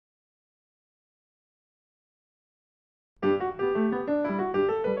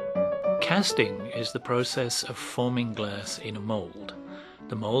Casting is the process of forming glass in a mold.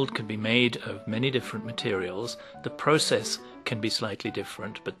 The mold can be made of many different materials. The process can be slightly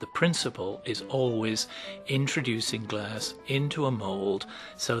different, but the principle is always introducing glass into a mold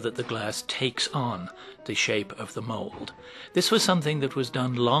so that the glass takes on the shape of the mold. This was something that was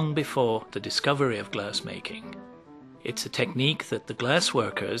done long before the discovery of glass making. It's a technique that the glass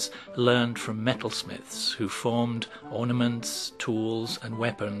workers learned from metalsmiths who formed ornaments, tools, and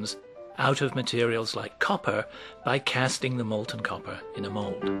weapons out of materials like copper by casting the molten copper in a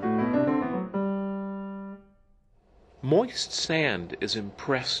mold. Moist sand is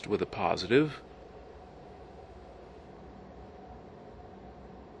impressed with a positive.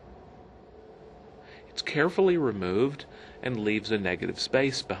 It's carefully removed and leaves a negative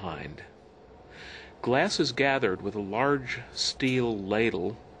space behind. Glass is gathered with a large steel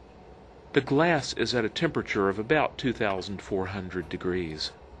ladle. The glass is at a temperature of about 2,400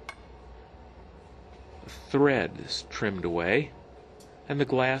 degrees. A thread is trimmed away, and the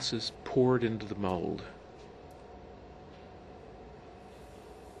glass is poured into the mold.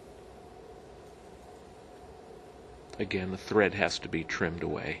 Again, the thread has to be trimmed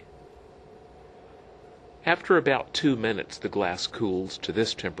away. After about 2 minutes, the glass cools to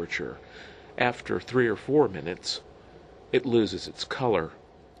this temperature. After 3 or 4 minutes, it loses its color.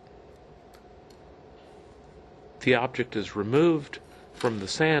 The object is removed from the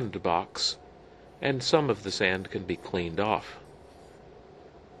sand box, and some of the sand can be cleaned off.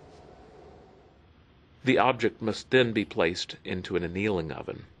 The object must then be placed into an annealing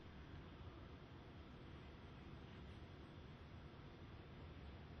oven.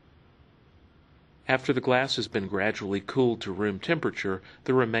 After the glass has been gradually cooled to room temperature,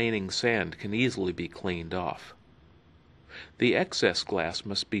 the remaining sand can easily be cleaned off. The excess glass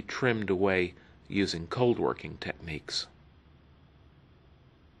must be trimmed away using cold working techniques.